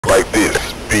like this,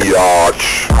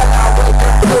 biatch.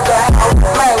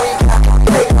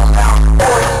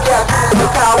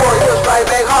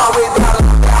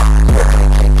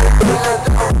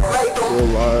 We're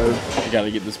live. I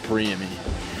gotta get this pre in me.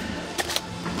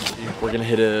 We're gonna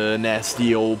hit a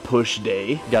nasty old push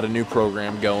day. Got a new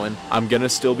program going. I'm gonna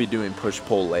still be doing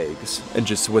push-pull legs and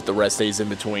just with the rest days in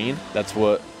between. That's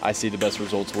what I see the best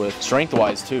results with.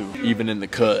 Strength-wise too, even in the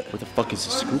cut. What the fuck is a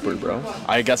scooper, bro?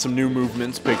 I got some new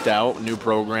movements picked out, new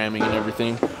programming and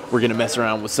everything. We're gonna mess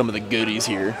around with some of the goodies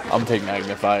here. I'm gonna take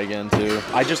Magnify again too.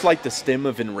 I just like the stem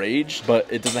of Enraged, but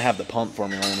it doesn't have the pump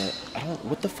formula in it.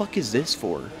 What the fuck is this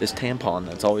for? This tampon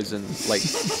that's always in, like...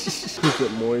 Is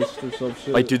it moist or some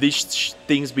shit? Like, do these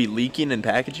things be leaking in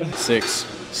packaging? Six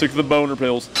of the boner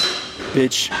pills.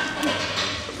 Bitch.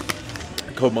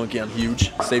 Code monkey on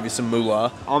huge. Save you some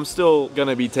moolah. I'm still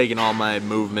gonna be taking all my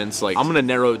movements. Like, I'm gonna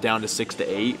narrow it down to 6 to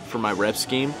 8 for my rep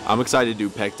scheme. I'm excited to do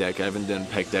pec deck. I haven't done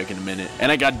pec deck in a minute.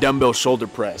 And I got dumbbell shoulder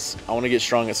press. I wanna get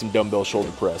strong at some dumbbell shoulder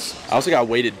press. I also got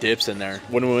weighted dips in there.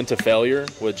 When we went to failure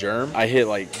with Germ, I hit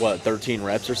like, what, 13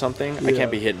 reps or something? Yeah. I can't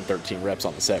be hitting 13 reps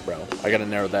on the set, bro. I gotta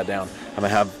narrow that down. I'm gonna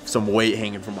have some weight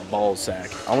hanging from my ball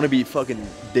sack. I wanna be fucking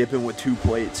dipping with 2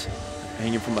 plates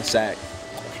hanging from my sack.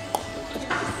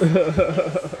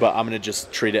 But I'm gonna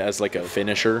just treat it as like a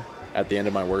finisher at the end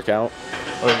of my workout.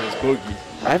 Oh, this boogie.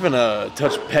 I haven't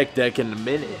touched pec deck in a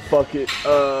minute. Fuck it.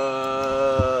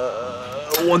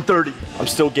 130. I'm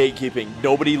still gatekeeping.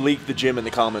 Nobody leak the gym in the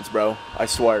comments, bro. I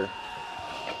swear.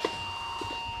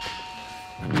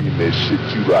 And that shit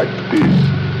you like this,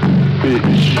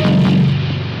 bitch.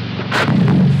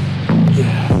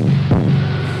 Yeah.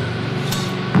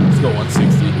 Let's go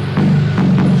 160.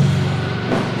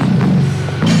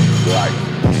 Right.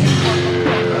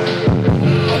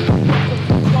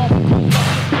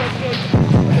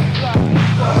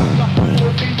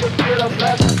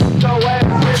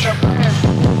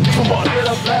 Come on.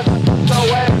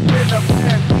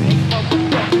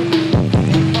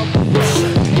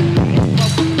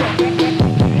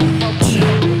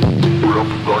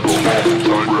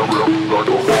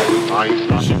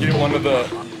 You should get one of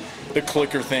the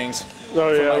clicker things.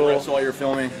 Oh yeah. For my reps while you're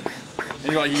filming.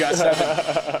 And you're like, you got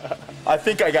 7. I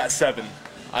think I got 7.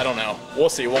 I don't know. We'll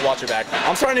see. We'll watch it back.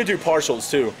 I'm trying to do partials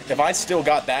too. If I still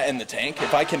got that in the tank,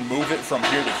 if I can move it from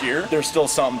here to here, there's still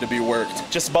something to be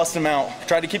worked. Just bust them out.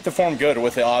 Try to keep the form good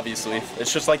with it, obviously.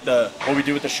 It's just like what we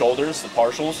do with the shoulders, the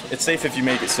partials. It's safe if you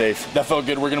make it safe. That felt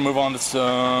good. We're gonna move on to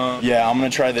some... Yeah, I'm gonna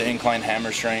try the incline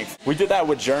hammer strength. We did that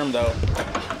with Germ though.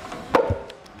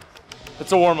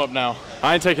 It's a warm-up now.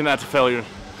 I ain't taking that to failure.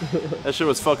 That shit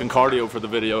was fucking cardio for the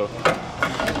video.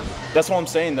 That's what I'm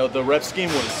saying though. The rep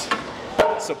scheme was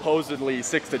supposedly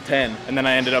 6 to 10, and then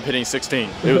I ended up hitting 16.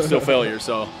 It was still failure,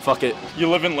 so fuck it. You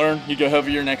live and learn. You get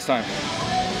heavier next time.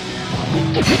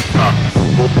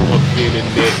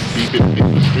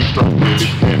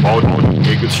 All these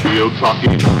niggas still talking,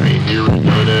 I ain't hearing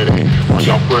none of that. Why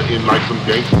y'all frontin' like some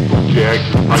gangsters from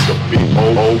Jackson? Like a big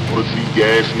old pussy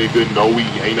ass nigga, no he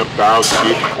ain't about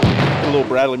shit. A little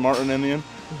Bradley Martin in the end.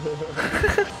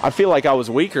 I feel like I was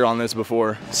weaker on this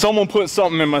before. Someone put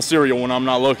something in my cereal when I'm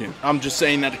not looking. I'm just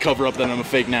saying that to cover up that I'm a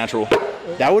fake natural.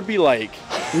 That would be like...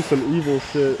 This some evil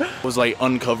shit. Was like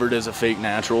uncovered as a fake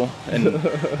natural, and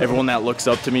everyone that looks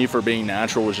up to me for being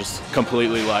natural was just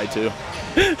completely lied to.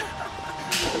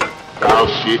 Oh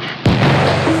shit.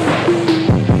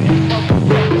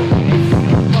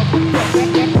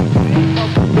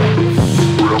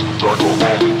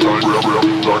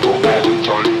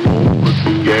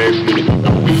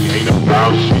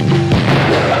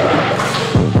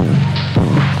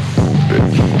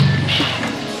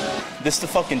 This is the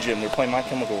fucking gym. They're playing My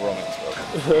Chemical Romance, bro.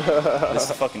 This is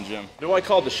the fucking gym. What do I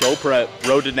call the show prep?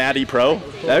 Road to Natty Pro?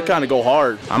 That would kind of go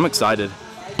hard. I'm excited.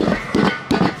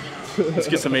 Let's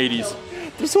get some 80s.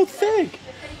 They're so thick.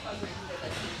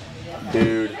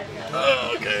 Dude.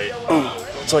 Okay.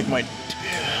 It's like my...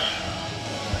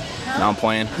 Now I'm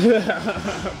playing.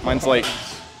 Mine's like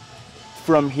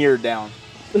from here down.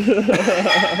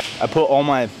 I put all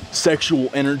my sexual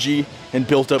energy and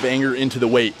built up anger into the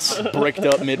weights. Bricked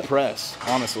up mid-press,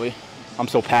 honestly. I'm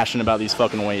so passionate about these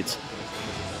fucking weights.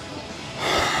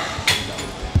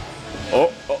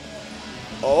 Oh, oh,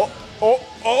 oh, oh,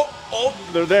 oh, oh.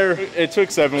 They're there. It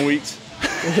took 7 weeks.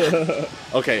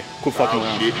 Okay, quit fucking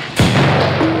around.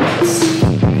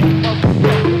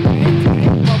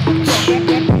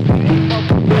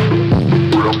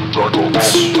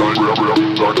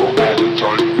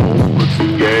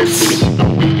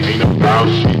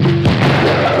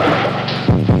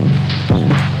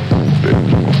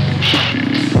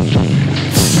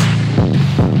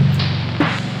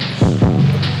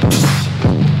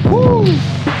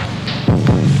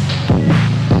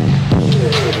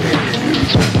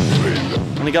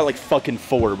 only got like fucking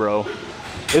 4, bro.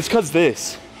 It's cause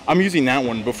this. I'm using that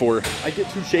one before I get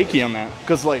too shaky on that.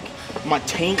 Cause like my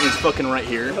taint is fucking right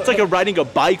here. It's like riding a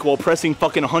bike while pressing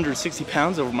fucking 160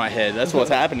 pounds over my head. That's what's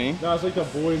happening. No, it's like the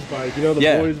boys' bike. You know,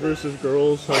 the boys versus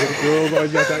girls. So the girls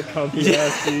always got that comfy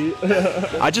ass seat.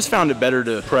 I just found it better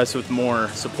to press with more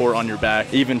support on your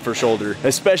back, even for shoulder,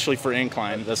 especially for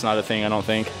incline. That's not a thing, I don't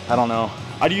think. I don't know.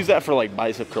 I'd use that for like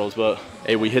bicep curls, but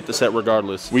hey, we hit the set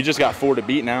regardless. We just got 4 to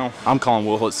beat now. I'm calling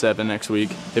we'll hit 7 next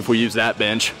week if we use that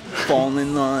bench. Fall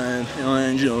in line,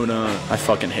 Jonah. I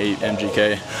fucking hate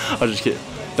MGK. I'm just kidding.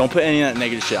 Don't put any of that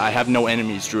negative shit. I have no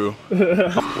enemies, Drew.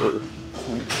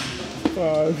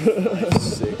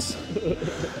 6.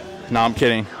 No, I'm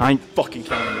kidding. I ain't fucking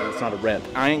counting that. It's not a rep.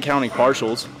 I ain't counting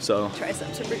partials, so.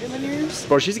 Triceps are bigger than yours.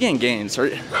 Bro, she's getting gains.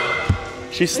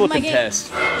 She's slipping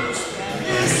tests.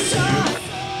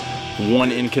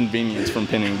 1 inconvenience from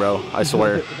pinning, bro. I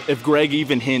swear. If Greg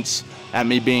even hints at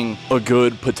me being a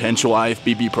good potential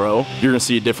IFBB pro, you're gonna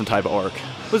see a different type of arc.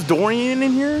 Was Dorian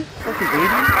in here? Fucking baby.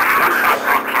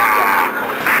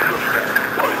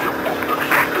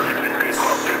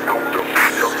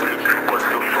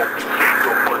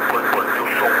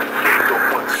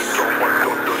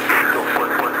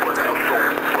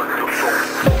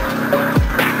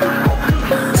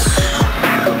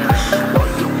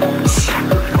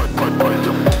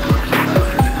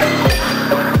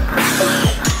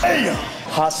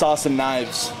 Hot sauce and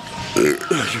knives.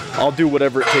 I'll do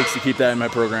whatever it takes to keep that in my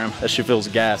program. That shit feels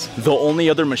gas. The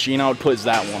only other machine I would put is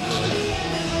that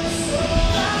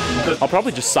one. I'll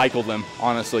probably just cycle them,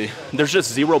 honestly. There's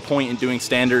just 0 point in doing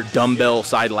standard dumbbell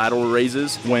side lateral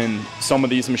raises when some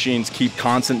of these machines keep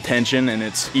constant tension and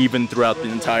it's even throughout the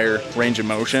entire range of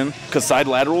motion. Because side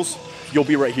laterals, you'll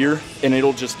be right here and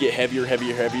it'll just get heavier,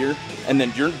 heavier, heavier. And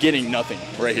then you're getting nothing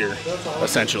right here,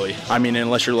 essentially. I mean,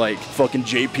 unless you're like fucking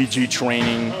JPG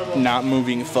training, not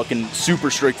moving fucking super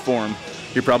strict form,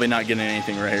 you're probably not getting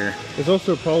anything right here. It's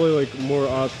also probably like more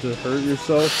apt to hurt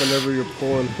yourself whenever you're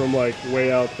pulling from like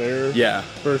way out there. Yeah.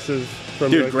 Versus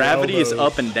from dude, like gravity is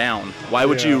elbows. up and down. Why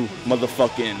would you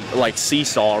motherfucking like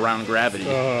seesaw around gravity?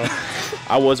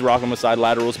 I was rocking with side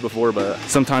laterals before, but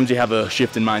sometimes you have a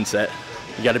shift in mindset.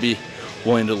 You gotta be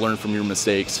willing to learn from your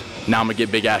mistakes. Now I'm gonna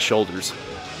get big ass shoulders.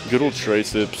 Good old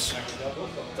triceps.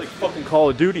 It's like fucking Call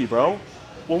of Duty, bro.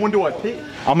 Well, when do I pick?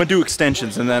 I'm gonna do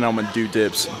extensions and then I'm gonna do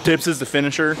dips. Dips is the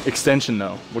finisher. Extension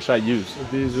though, what should I use?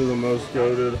 These are the most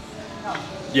goated.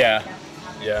 Yeah,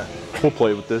 yeah. We'll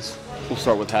play with this. We'll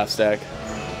start with half stack.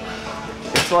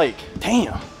 It's like,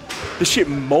 damn, this shit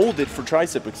molded for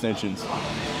tricep extensions.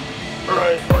 All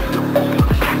right.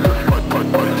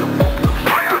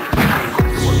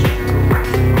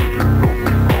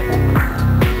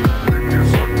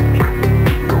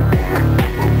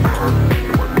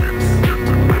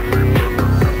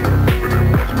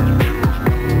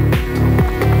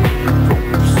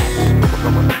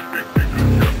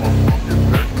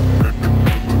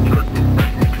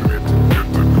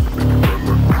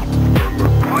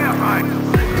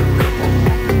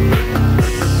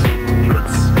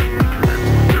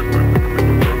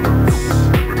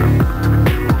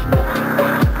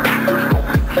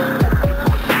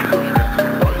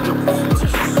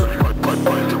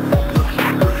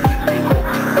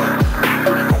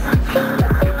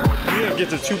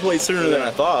 Sooner than I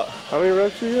thought. How many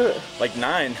reps you get? Like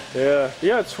 9. Yeah. You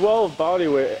got 12 body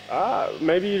weight.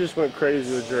 Maybe you just went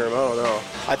crazy with Germ. I don't know.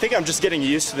 I think I'm just getting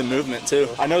used to the movement too.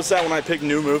 I noticed that when I pick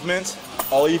new movements,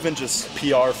 I'll even just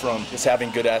PR from just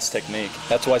having good ass technique.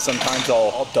 That's why sometimes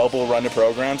I'll double run a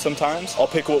program sometimes. I'll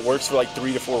pick what works for like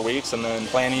 3 to 4 weeks and then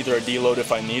plan either a deload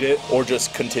if I need it or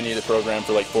just continue the program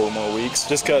for like 4 more weeks.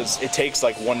 Just cause it takes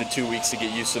like 1 to 2 weeks to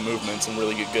get used to movements and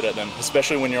really get good at them.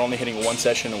 Especially when you're only hitting 1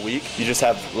 session a week, you just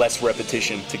have less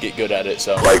repetition to get good at it,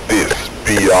 so. Like this,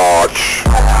 biatch.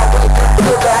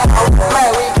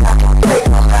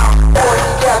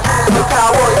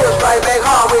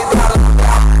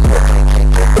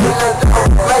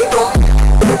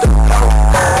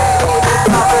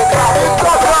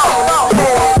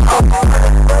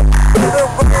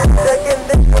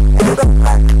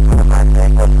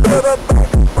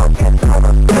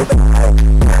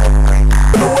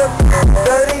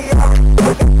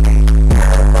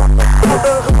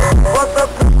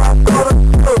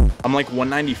 I'm like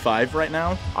 195 right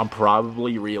now. I'm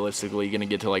probably realistically gonna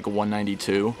get to like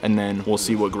 192 and then we'll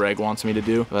see what Greg wants me to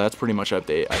do. But that's pretty much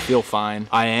update. I feel fine.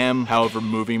 I am, however,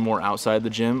 moving more outside the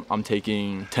gym. I'm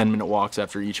taking 10-minute walks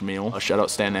after each meal. Shout out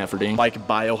Stan Efferding. Like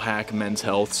biohack men's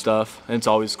health stuff. And it's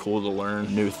always cool to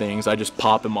learn new things. I just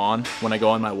pop them on when I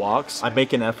go on my walks. I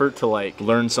make an effort to like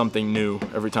learn something new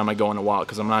every time I go on a walk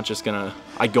because I'm not just gonna,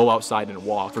 I go outside and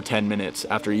walk for 10 minutes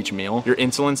after each meal, your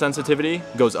insulin sensitivity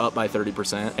goes up by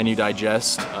 30% and you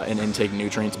digest and intake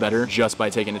nutrients better just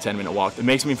by taking a 10-minute walk. It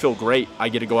makes me feel great. I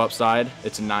get to go outside.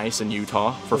 It's nice in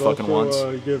Utah for fucking once.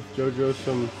 Give JoJo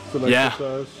some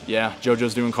exercise. Yeah,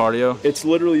 JoJo's doing cardio. It's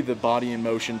literally the body in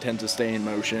motion tends to stay in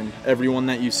motion. Everyone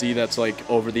that you see that's like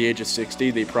over the age of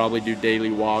 60, they probably do daily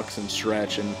walks and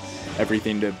stretch and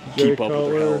everything to keep up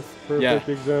with their health. Perfect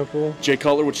example. Jay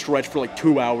Cutler would stretch for like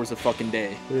 2 hours a fucking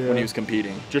day when he was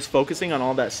competing. Just focusing on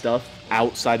all that stuff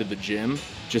outside of the gym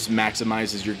just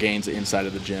maximizes your gains inside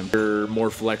of the gym. You're more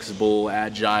flexible,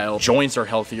 agile, joints are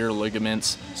healthier,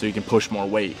 ligaments, so you can push more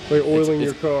weight. Like oiling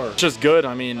your car. Just good.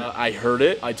 I mean, I heard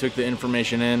it, I took the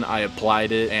information in, I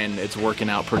applied it, and it's working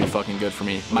out pretty fucking good for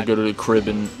me. I go to the crib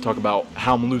and talk about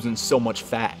how I'm losing so much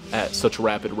fat at such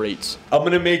rapid rates. I'm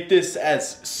gonna make this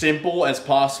as simple as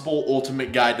possible,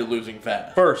 ultimate guide to losing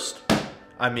fat. First,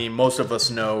 I mean, most of us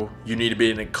know you need to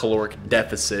be in a caloric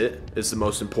deficit is the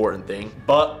most important thing.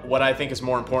 But what I think is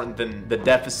more important than the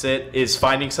deficit is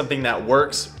finding something that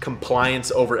works,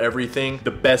 compliance over everything. The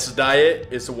best diet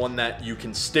is the one that you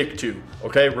can stick to,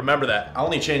 okay? Remember that. I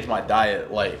only change my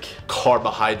diet like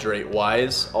carbohydrate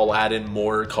wise. I'll add in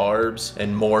more carbs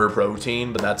and more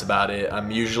protein, but that's about it.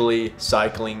 I'm usually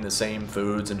cycling the same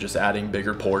foods and just adding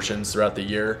bigger portions throughout the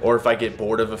year. Or if I get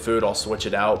bored of a food, I'll switch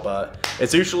it out, but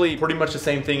it's usually pretty much the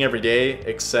same thing every day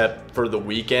except for the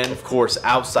weekend. Of course,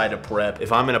 outside of prep,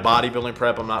 if I'm in a bodybuilding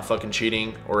prep, I'm not fucking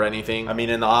cheating or anything. I mean,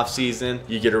 in the off season,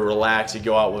 you get to relax, you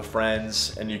go out with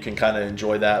friends, and you can kind of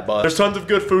enjoy that. But there's tons of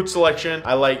good food selection.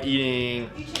 I like eating.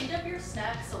 You change up your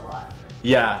snacks a lot.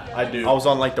 Yeah, I do. I was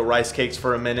on like the rice cakes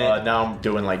for a minute. Now I'm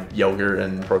doing like yogurt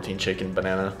and protein chicken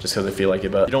banana just because I feel like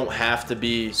it. But you don't have to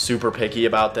be super picky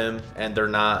about them, and they're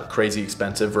not crazy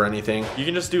expensive or anything. You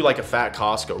can just do like a fat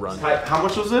Costco run. How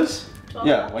much was this? 12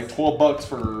 Yeah, bucks. like 12 bucks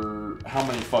for how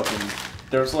many fucking...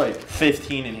 There's like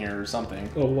 15 in here or something.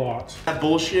 A lot. That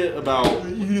bullshit about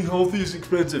eating healthy is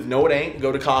expensive. No, it ain't.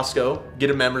 Go to Costco, get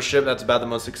a membership. That's about the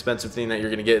most expensive thing that you're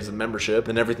gonna get is a membership.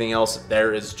 And everything else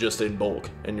there is just in bulk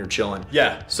and you're chilling.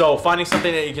 Yeah, so finding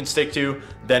something that you can stick to,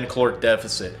 then caloric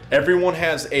deficit. Everyone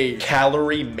has a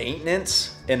calorie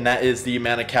maintenance, and that is the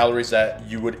amount of calories that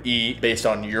you would eat based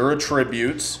on your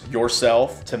attributes,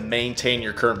 yourself, to maintain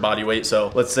your current body weight.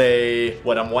 So let's say,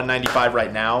 what, I'm 195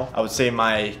 right now. I would say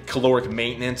my caloric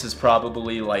maintenance is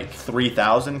probably like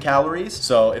 3,000 calories.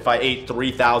 So if I ate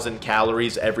 3,000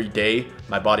 calories every day,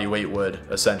 my body weight would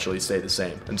essentially stay the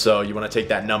same. And so you want to take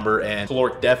that number and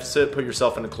caloric deficit, put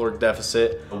yourself in a caloric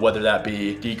deficit, whether that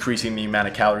be decreasing the amount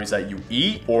of calories that you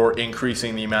eat or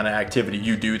increasing the amount of activity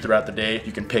you do throughout the day.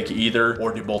 You can pick either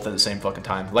or do both at the same fucking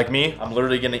time. Like me, I'm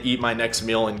literally gonna eat my next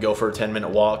meal and go for a 10-minute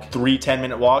walk. 3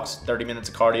 10-minute walks, 30 minutes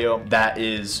of cardio. That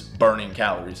is burning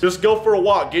calories. Just go for a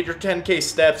walk, get your 10K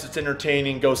steps. It's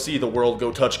entertaining. Go see the world,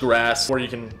 go touch grass, or you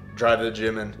can drive to the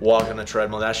gym and walk on the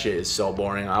treadmill. That shit is so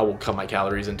boring. I will cut my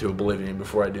calories into oblivion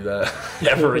before I do that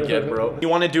ever again, bro. You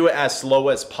want to do it as slow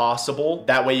as possible.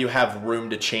 That way you have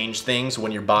room to change things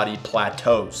when your body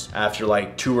plateaus. After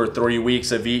like 2 or 3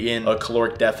 weeks of eating a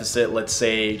caloric deficit, let's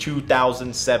say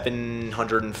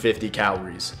 2,750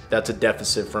 calories. That's a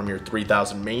deficit from your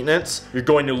 3,000 maintenance. You're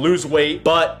going to lose weight,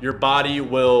 but your body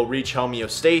will reach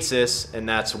homeostasis, and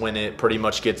that's when it pretty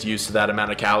much gets used to that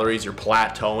amount of calories. You're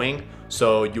plateauing.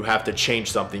 So you have to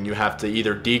change something. You have to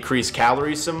either decrease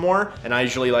calories some more, and I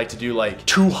usually like to do like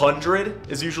 200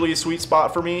 is usually a sweet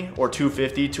spot for me, or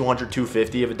 250, 200,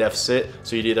 250 of a deficit.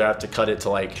 So you'd either have to cut it to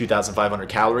like 2,500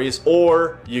 calories,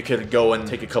 or you could go and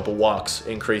take a couple walks,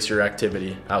 increase your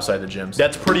activity outside the gyms.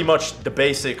 That's pretty much the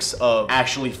basics of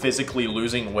actually physically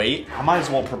losing weight. I might as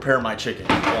well prepare my chicken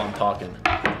while I'm talking.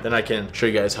 Then I can show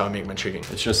you guys how I make my chicken.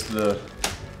 It's just the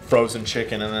frozen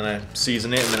chicken, and then I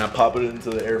season it, and then I pop it into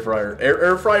the air fryer.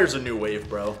 Air fryer's a new wave,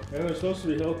 bro. And they're supposed to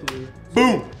be healthy.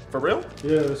 Boom! For real?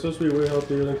 Yeah, they're supposed to be way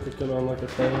healthier than cooking on like a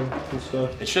pan and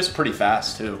stuff. It's just pretty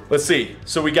fast too. Let's see.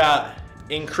 So we got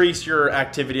increase your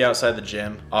activity outside the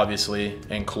gym, obviously,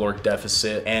 and caloric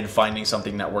deficit, and finding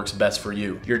something that works best for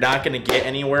you. You're not gonna get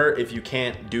anywhere if you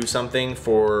can't do something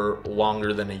for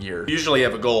longer than a year. Usually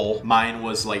have a goal. Mine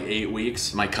was like 8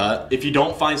 weeks, my cut. If you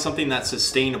don't find something that's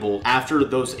sustainable after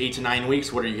those 8 to 9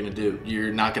 weeks, what are you gonna do?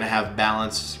 You're not gonna have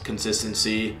balance,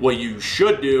 consistency. What you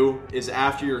should do is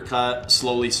after your cut,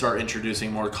 slowly start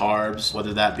introducing more carbs,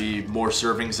 whether that be more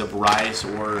servings of rice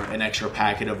or an extra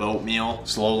packet of oatmeal,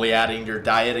 slowly adding your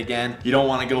diet again. You don't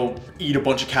want to go eat a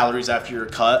bunch of calories after your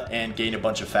cut and gain a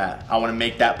bunch of fat. I want to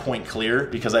make that point clear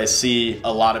because I see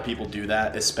a lot of people do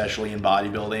that, especially in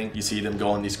bodybuilding. You see them go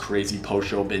on these crazy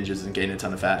post-show binges and gain a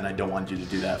ton of fat, and I don't want you to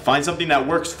do that. Find something that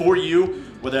works for you,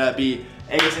 whether that be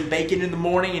eggs and bacon in the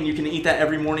morning and you can eat that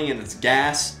every morning and it's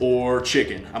gas, or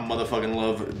chicken. I motherfucking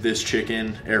love this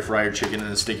chicken, air fryer chicken and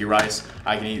the sticky rice.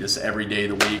 I can eat this every day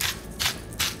of the week.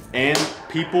 And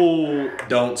people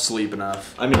don't sleep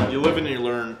enough. I mean, you live and you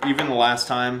learn. Even the last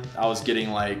time I was getting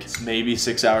like maybe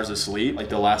 6 hours of sleep, like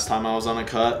the last time I was on a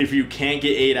cut. If you can't get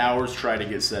 8 hours, try to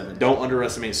get 7. Don't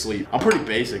underestimate sleep. I'm pretty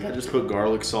basic. I just put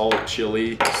garlic, salt,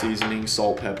 chili, seasoning,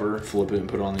 salt, pepper, flip it and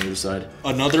put it on the other side.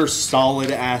 Another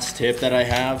solid ass tip that I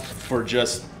have for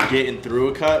just getting through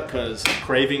a cut, because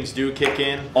cravings do kick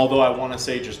in. Although I want to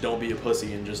say just don't be a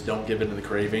pussy and just don't give in to the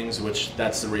cravings, which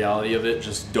that's the reality of it.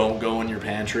 Just don't go in your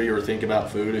pantry or think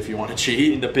about food if you want to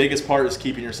cheat. And the biggest part is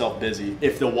keeping yourself busy.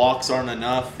 If the walks aren't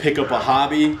enough, pick up a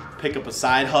hobby, pick up a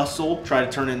side hustle, try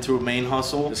to turn it into a main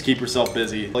hustle. Just keep yourself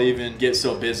busy. I'll even get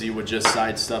so busy with just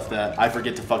side stuff that I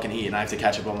forget to fucking eat and I have to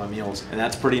catch up on my meals. And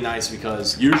that's pretty nice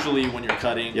because usually when you're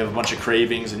cutting, you have a bunch of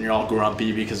cravings and you're all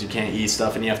grumpy because you can't eat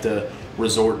stuff and you have to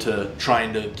resort to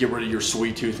trying to get rid of your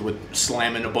sweet tooth with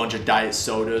slamming a bunch of diet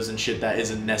sodas and shit that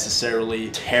isn't necessarily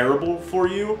terrible for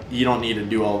you. You don't need to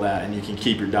do all that and you can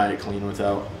keep your diet clean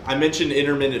without. I mentioned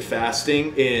intermittent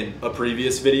fasting in a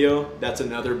previous video. That's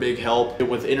another big help.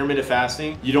 With intermittent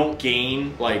fasting, you don't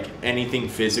gain like anything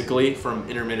physically from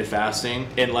intermittent fasting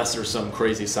unless there's some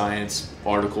crazy science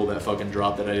article that fucking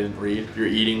dropped that I didn't read. Your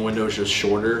eating window is just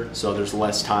shorter, so there's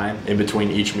less time in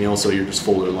between each meal, so you're just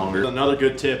fuller longer. Another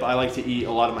good tip, I like to eat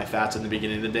a lot of my fats in the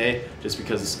beginning of the day just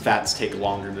because fats take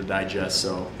longer to digest,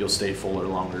 so you'll stay fuller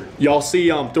longer. Y'all see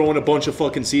I'm throwing a bunch of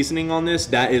fucking seasoning on this.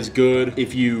 That is good.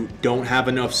 If you don't have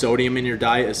enough sodium in your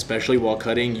diet, especially while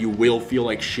cutting, you will feel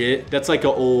like shit. That's like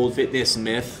an old fitness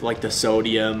myth, like the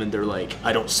sodium, and they're like,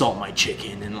 I don't salt my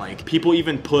chicken, and like people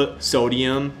even put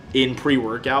sodium in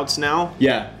pre-workouts now.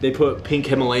 Yeah, they put pink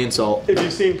Himalayan salt. If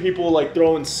you've seen people like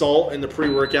throwing salt in the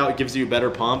pre-workout, it gives you a better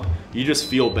pump. You just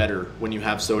feel better when you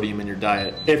have sodium in your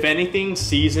diet. If anything,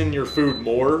 season your food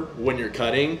more when you're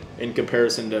cutting in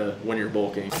comparison to when you're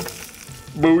bulking.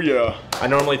 Booyah. I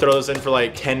normally throw this in for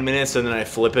like 10 minutes and then I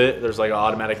flip it. There's like an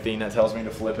automatic thing that tells me to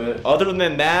flip it. Other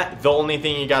than that, the only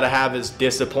thing you gotta have is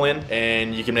discipline,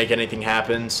 and you can make anything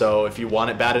happen. So if you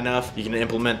want it bad enough, you can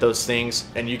implement those things,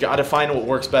 and you gotta find what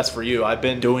works best for you. I've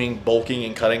been doing bulking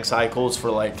and cutting cycles for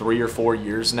like 3 or 4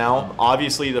 years now.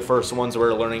 Obviously the first ones were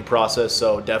a learning process,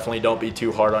 so definitely don't be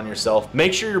too hard on yourself.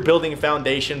 Make sure you're building a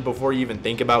foundation before you even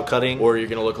think about cutting, or you're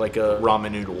gonna look like a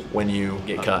ramen noodle when you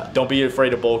get cut. Don't be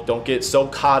afraid of bulk. Don't get so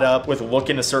caught up with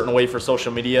looking a certain way for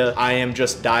social media. I am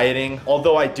just dieting,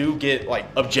 although I do get like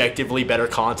objectively better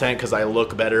content because I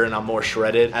look better and I'm more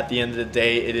shredded. At the end of the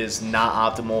day, it is not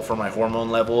optimal for my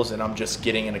hormone levels, and I'm just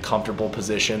getting in a comfortable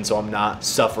position so I'm not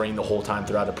suffering the whole time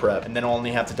throughout a prep. And then I'll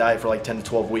only have to diet for like 10 to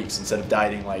 12 weeks instead of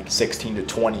dieting like 16 to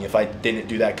 20 if I didn't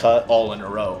do that cut all in a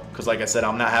row. Because like I said,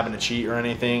 I'm not having to cheat or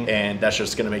anything, and that's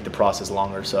just gonna make the process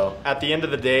longer. So at the end of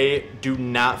the day, do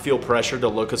not feel pressure to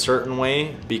look a certain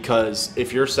way, because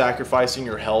if you're sacrificing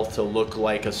your health to look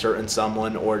like a certain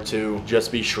someone or to just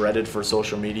be shredded for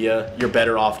social media, you're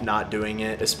better off not doing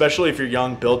it. Especially if you're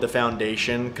young, build the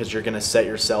foundation, because you're gonna set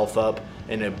yourself up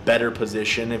in a better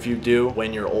position if you do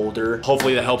when you're older.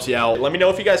 Hopefully that helps you out. Let me know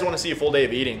if you guys want to see a full day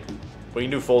of eating. We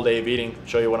can do a full day of eating,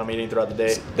 show you what I'm eating throughout the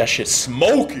day. That shit's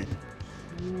smoky.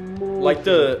 Like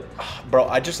bro,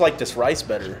 I just like this rice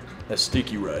better. That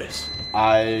sticky rice.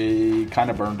 I kind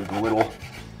of burned it a little,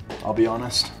 I'll be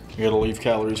honest. You gotta leave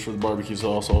calories for the barbecue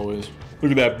sauce always.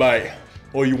 Look at that bite.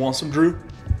 Oh, you want some, Drew?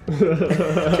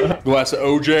 Glass of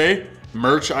OJ.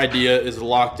 Merch idea is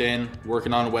locked in.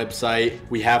 Working on a website.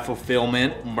 We have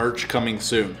fulfillment. Merch coming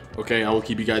soon. Okay, I will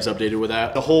keep you guys updated with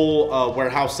that. The whole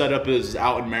warehouse setup is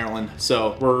out in Maryland,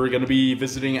 so we're gonna be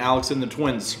visiting Alex and the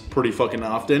twins pretty fucking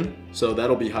often, so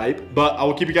that'll be hype. But I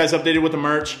will keep you guys updated with the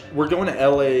merch. We're going to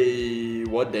LA,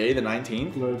 what day? The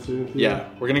 19th? 19th, yeah,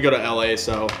 we're gonna go to LA,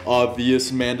 so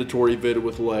obvious mandatory vid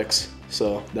with Lex,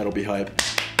 so that'll be hype.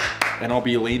 And I'll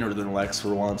be leaner than Lex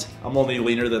for once. I'm only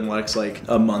leaner than Lex like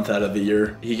a month out of the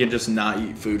year. He can just not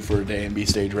eat food for a day and be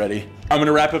stage ready. I'm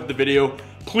gonna wrap up the video.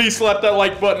 Please slap that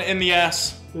like button in the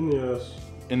ass. In the ass.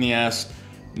 In the ass.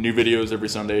 New videos every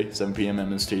Sunday, 7 p.m.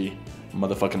 MST.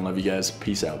 Motherfucking love you guys.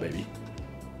 Peace out, baby.